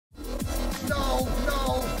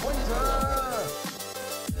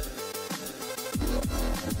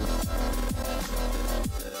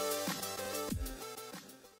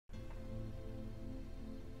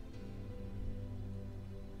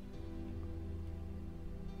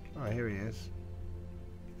Oh, here he is.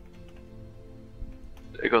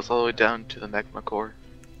 It goes all the way down to the magma core.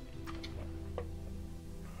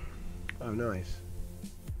 Oh, nice.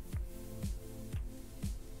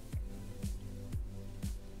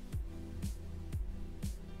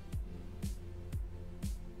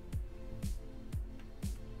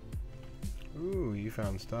 Ooh, you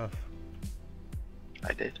found stuff.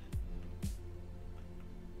 I did.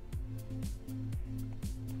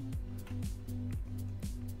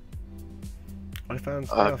 I found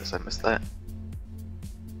Oh, I stuff. guess I missed that.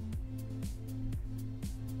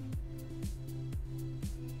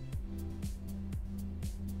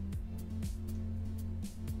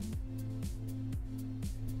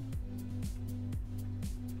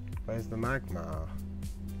 Where's the magma?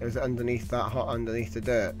 It was underneath that hot, underneath the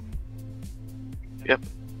dirt. Yep.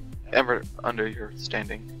 Ever under your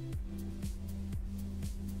standing.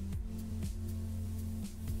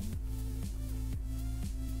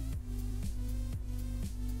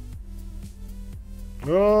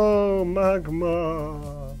 Oh,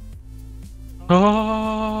 magma!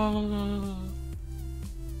 Oh.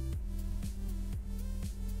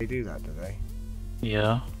 They do that, do they?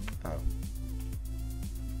 Yeah. Oh.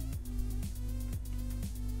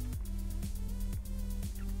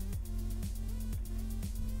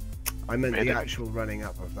 I meant the actual running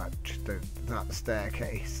up of that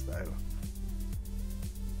staircase, though.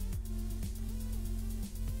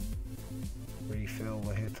 Refill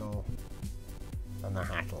the hittle and the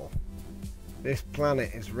hattle. This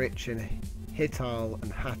planet is rich in hittal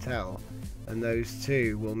and hattel, and those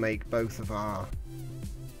two will make both of our,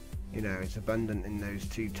 you know, it's abundant in those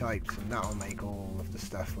two types, and that'll make all of the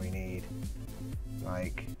stuff we need.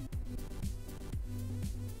 Like,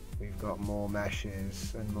 we've got more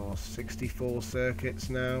meshes and more 64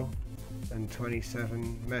 circuits now and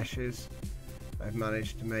 27 meshes. I've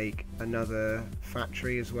managed to make another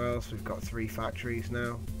factory as well, so we've got 3 factories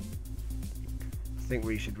now. I think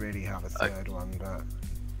we should really have a third one, but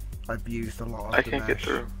I've used a lot of I the can't mesh. get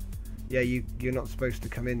through. Yeah, you're not supposed to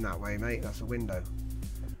come in that way, mate. That's a window.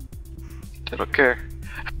 I don't care.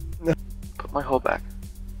 Put my hole back.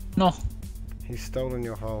 No. He's stolen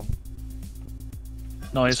your hole.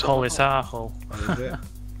 No, his hole is our hole. Oh, is it?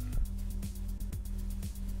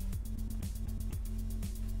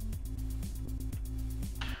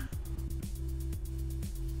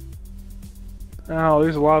 Oh,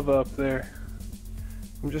 there's lava up there.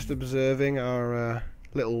 I'm just observing our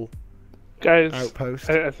little Guys, outpost.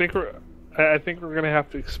 I think we're gonna have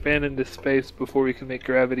to expand into space before we can make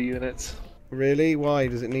gravity units. Really? Why?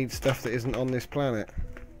 Does it need stuff that isn't on this planet?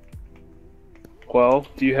 Well,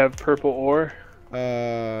 do you have purple ore?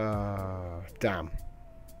 Damn.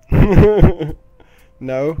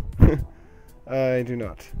 No, I do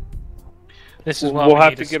not. This is why We'll we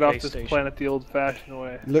have need to a get off space this station. planet the old-fashioned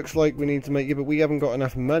way. Looks like we need to make it, but we haven't got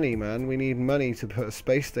enough money, man. We need money to put a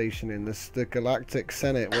space station in. The Galactic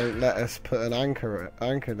Senate won't let us put an anchor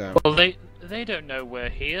down. Well, they don't know we're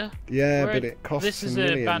here. Yeah, but it costs This is a an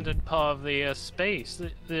million. abandoned part of the space.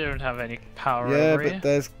 They don't have any power Yeah, over but here.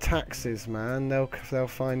 there's taxes, man. They'll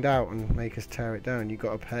find out and make us tear it down. You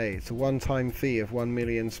got to pay. It's a one-time fee of 1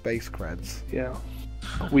 million space creds. Yeah.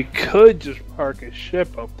 We could just park a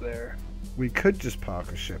ship up there. We could just park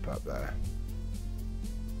a ship up there.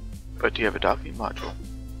 But do you have a docking module?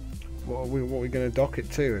 What are we going to dock it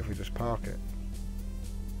to if we just park it?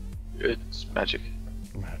 It's magic.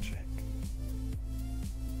 Magic.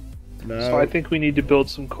 No, So I think we need to build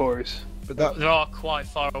some cores. but that. They are quite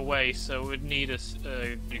far away, so we'd need a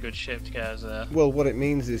good ship to get us there. Well, what it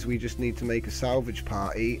means is we just need to make a salvage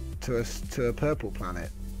party to a purple planet.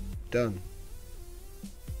 Done.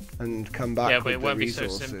 And come back Yeah, with but it the won't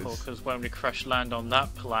resources. be so simple, because when we crash land on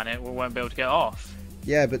that planet, we won't be able to get off.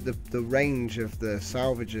 Yeah, but the range of the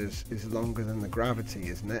salvagers is longer than the gravity,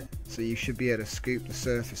 isn't it? So you should be able to scoop the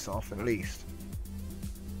surface off at least.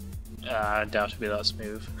 I doubt it'll be that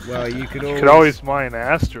smooth. Well, you could You always... could always mine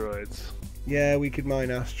asteroids. Yeah, we could mine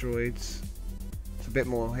asteroids. It's a bit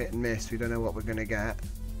more hit and miss. We don't know what we're going to get.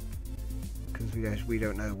 Because we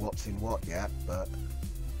don't know what's in what yet, but...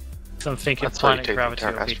 So I'm thinking That's why you planet take the gravity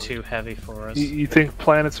entire will be asteroid. too heavy for us. You think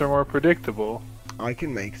planets are more predictable? I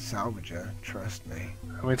can make a salvager, trust me.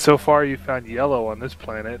 I mean, so far you found yellow on this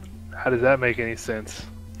planet. How does that make any sense?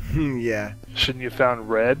 Yeah, Shouldn't you found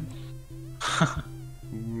red?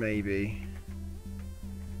 maybe.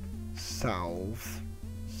 Salvage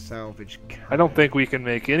I don't think we can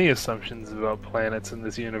make any assumptions about planets in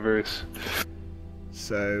this universe.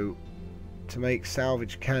 So, to make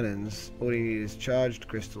salvage cannons, all you need is charged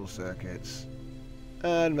crystal circuits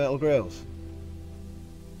and metal grills.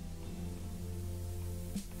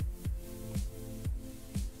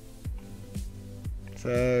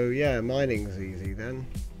 So yeah, mining's easy then.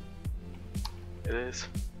 It is.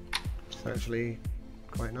 It's actually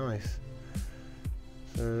quite nice.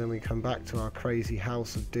 So then we come back to our crazy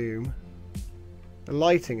house of doom. The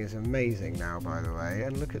lighting is amazing now, by the way,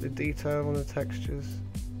 and look at the detail on the textures.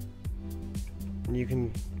 And you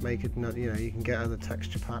can make it, you know, you can get other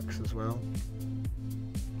texture packs as well.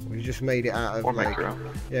 We've just made it out of Or like, make your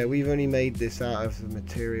own. yeah, we've only made this out of the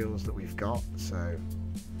materials that we've got, so.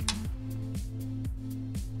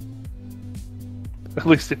 At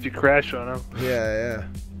least if you crash on them. Yeah.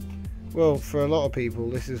 Well, for a lot of people,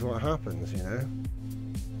 this is what happens, you know.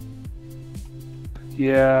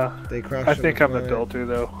 Yeah. They crash. I on think the I'm a planet, adulter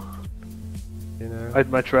though. You know. I'd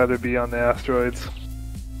much rather be on the asteroids.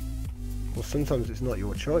 Well, sometimes it's not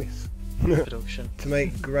your choice. Production. To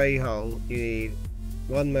make grey hull, you need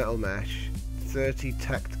 1 metal mesh, 30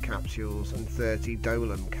 tect capsules, and 30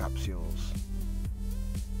 dolom capsules.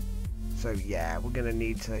 So yeah, we're gonna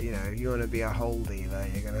need to, you know, if you want to be a hull dealer,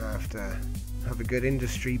 you're gonna have to have a good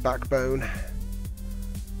industry backbone.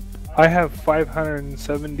 I have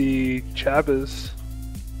 570 chabas,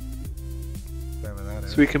 Whatever that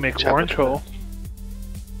is. so we can make Chabba orange chabba. hull.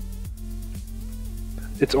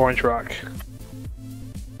 It's orange rock.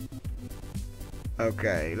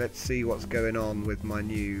 Okay, let's see what's going on with my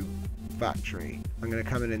new factory. I'm gonna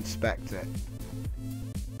come and inspect it.